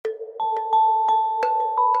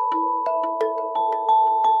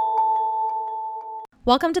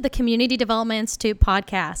Welcome to the Community Development Institute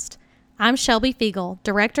podcast. I'm Shelby Fiegel,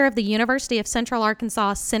 Director of the University of Central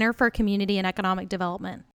Arkansas Center for Community and Economic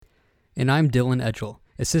Development. And I'm Dylan Edgell,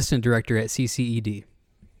 Assistant Director at CCED.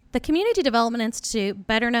 The Community Development Institute,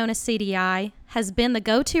 better known as CDI, has been the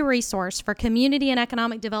go-to resource for community and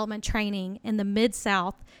economic development training in the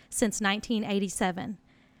Mid-South since 1987.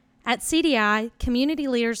 At CDI, community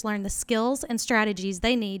leaders learn the skills and strategies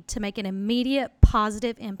they need to make an immediate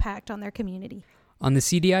positive impact on their community. On the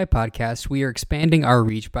CDI podcast, we are expanding our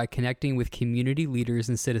reach by connecting with community leaders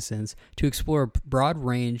and citizens to explore a broad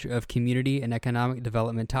range of community and economic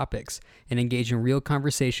development topics and engage in real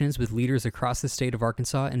conversations with leaders across the state of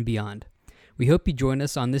Arkansas and beyond. We hope you join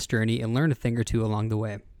us on this journey and learn a thing or two along the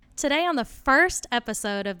way. Today on the first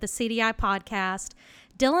episode of the CDI podcast,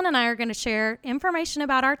 Dylan and I are going to share information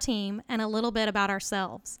about our team and a little bit about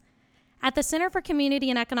ourselves. At the Center for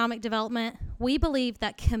Community and Economic Development, we believe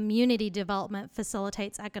that community development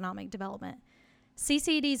facilitates economic development.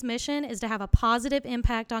 CCED's mission is to have a positive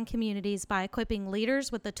impact on communities by equipping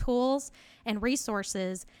leaders with the tools and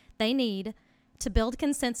resources they need to build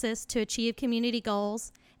consensus to achieve community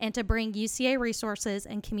goals and to bring UCA resources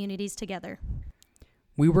and communities together.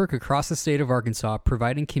 We work across the state of Arkansas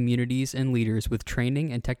providing communities and leaders with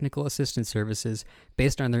training and technical assistance services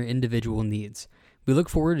based on their individual needs. We look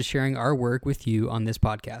forward to sharing our work with you on this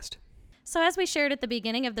podcast. So as we shared at the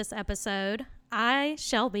beginning of this episode, I,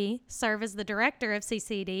 Shelby, serve as the director of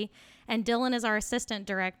CCED, and Dylan is our assistant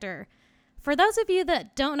director. For those of you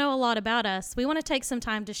that don't know a lot about us, we want to take some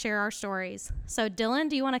time to share our stories. So Dylan,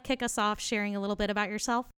 do you want to kick us off sharing a little bit about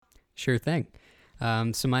yourself? Sure thing.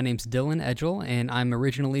 So my name's Dylan Edgell, and I'm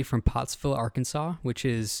originally from Pottsville, Arkansas, which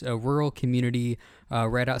is a rural community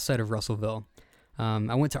right outside of Russellville.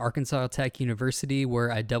 I went to Arkansas Tech University,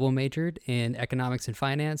 where I double majored in economics and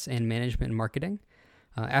finance and management and marketing.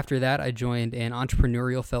 After that, I joined an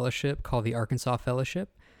entrepreneurial fellowship called the Arkansas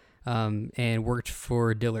Fellowship and worked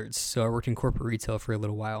for Dillard's. So I worked in corporate retail for a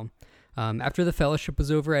little while. After the fellowship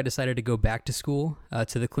was over, I decided to go back to school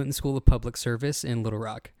to the Clinton School of Public Service in Little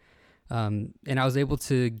Rock. And I was able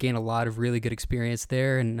to gain a lot of really good experience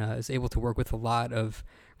there, and I was able to work with a lot of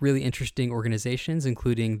really interesting organizations,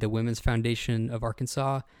 including the Women's Foundation of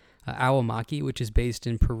Arkansas, Awamaki, which is based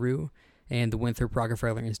in Peru, and the Winthrop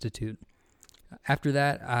Rockefeller Institute. After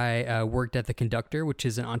that, I worked at The Conductor, which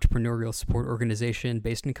is an entrepreneurial support organization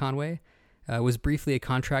based in Conway. I was briefly a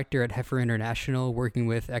contractor at Heifer International, working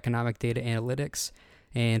with economic data analytics,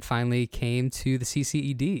 and finally came to the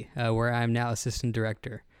CCED, where I'm now assistant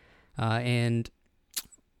director. And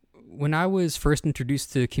when I was first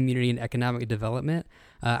introduced to community and economic development,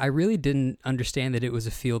 I really didn't understand that it was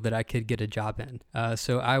a field that I could get a job in.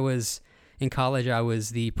 So I was, in college, I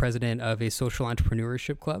was the president of a social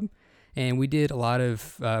entrepreneurship club, and we did a lot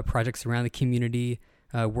of projects around the community,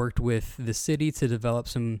 worked with the city to develop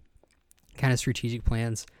some kind of strategic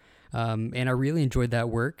plans, and I really enjoyed that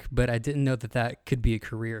work, but I didn't know that that could be a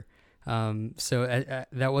career. So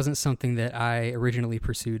that wasn't something that I originally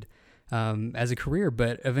pursued as a career,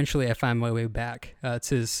 but eventually I found my way back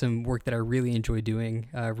to some work that I really enjoy doing,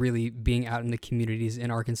 really being out in the communities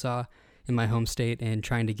in Arkansas, in my home state, and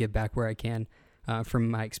trying to give back where I can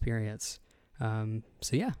from my experience.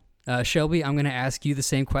 Shelby, I'm going to ask you the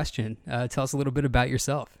same question. Tell us a little bit about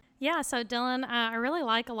yourself. Yeah, so Dylan, I really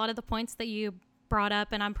like a lot of the points that you brought up,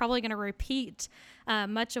 and I'm probably going to repeat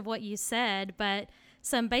much of what you said, but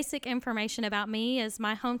some basic information about me is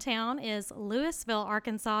my hometown is Louisville,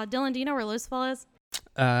 Arkansas. Dylan, do you know where Louisville is?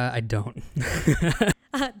 I don't.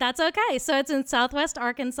 That's okay. So it's in southwest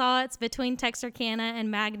Arkansas. It's between Texarkana and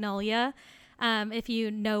Magnolia. If you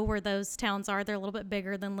know where those towns are, they're a little bit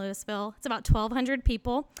bigger than Louisville. It's about 1,200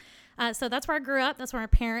 people. So that's where I grew up. That's where my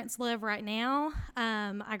parents live right now.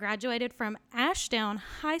 I graduated from Ashdown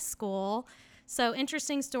High School. So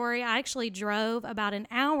interesting story. I actually drove about an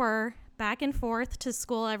hour back and forth to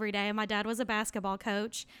school every day. My dad was a basketball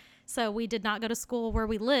coach, so we did not go to school where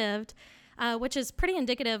we lived, which is pretty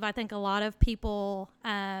indicative. I think a lot of people,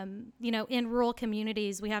 in rural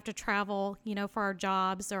communities, we have to travel, for our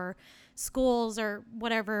jobs or schools or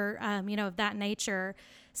whatever, of that nature.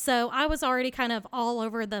 So I was already kind of all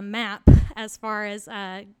over the map as far as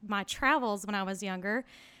my travels when I was younger.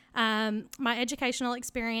 My educational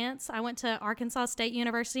experience, I went to Arkansas State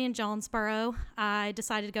University in Jonesboro. I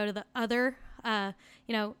decided to go to the other,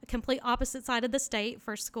 complete opposite side of the state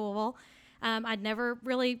for school. I'd never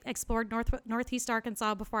really explored Northeast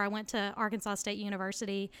Arkansas before I went to Arkansas State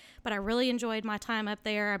University, but I really enjoyed my time up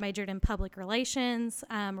there. I majored in public relations,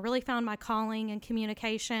 really found my calling in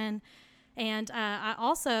communication. And I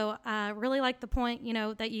also really like the point,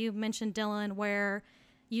 that you mentioned, Dylan, where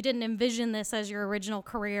you didn't envision this as your original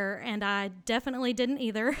career, and I definitely didn't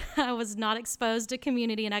either. I was not exposed to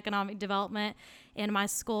community and economic development in my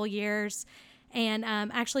school years, and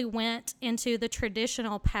actually went into the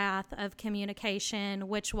traditional path of communication,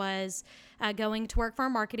 which was going to work for a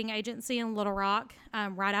marketing agency in Little Rock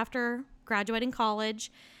right after graduating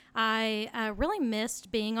college. I really missed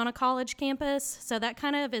being on a college campus, so that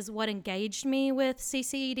kind of is what engaged me with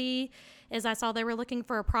CCED. Is I saw they were looking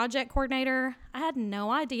for a project coordinator. I had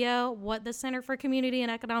no idea what the Center for Community and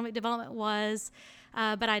Economic Development was,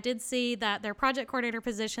 but I did see that their project coordinator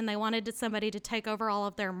position, they wanted somebody to take over all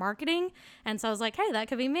of their marketing, and so I was like, hey, that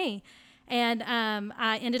could be me. And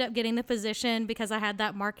I ended up getting the position because I had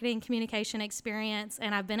that marketing communication experience,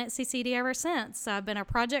 and I've been at CCD ever since. So I've been a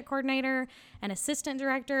project coordinator, an assistant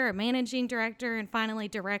director, a managing director, and finally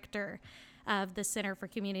director of the Center for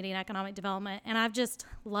Community and Economic Development. And I've just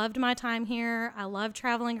loved my time here. I love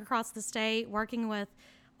traveling across the state, working with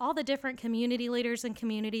all the different community leaders and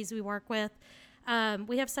communities we work with.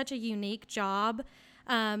 We have such a unique job.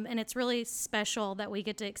 And it's really special that we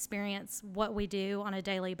get to experience what we do on a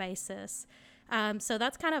daily basis. So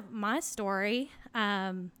that's kind of my story.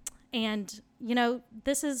 And, you know,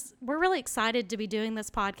 we're really excited to be doing this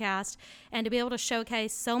podcast and to be able to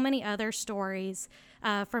showcase so many other stories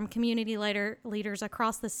from community leaders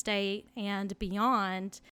across the state and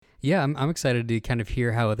beyond. Yeah, I'm excited to kind of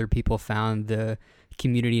hear how other people found the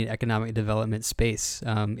community and economic development space.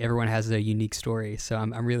 Everyone has a unique story, so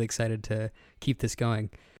I'm really excited to keep this going.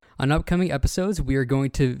 On upcoming episodes, we are going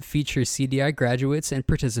to feature CDI graduates and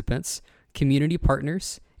participants, community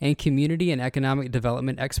partners, and community and economic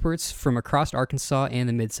development experts from across Arkansas and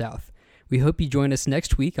the Mid-South. We hope you join us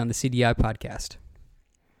next week on the CDI podcast.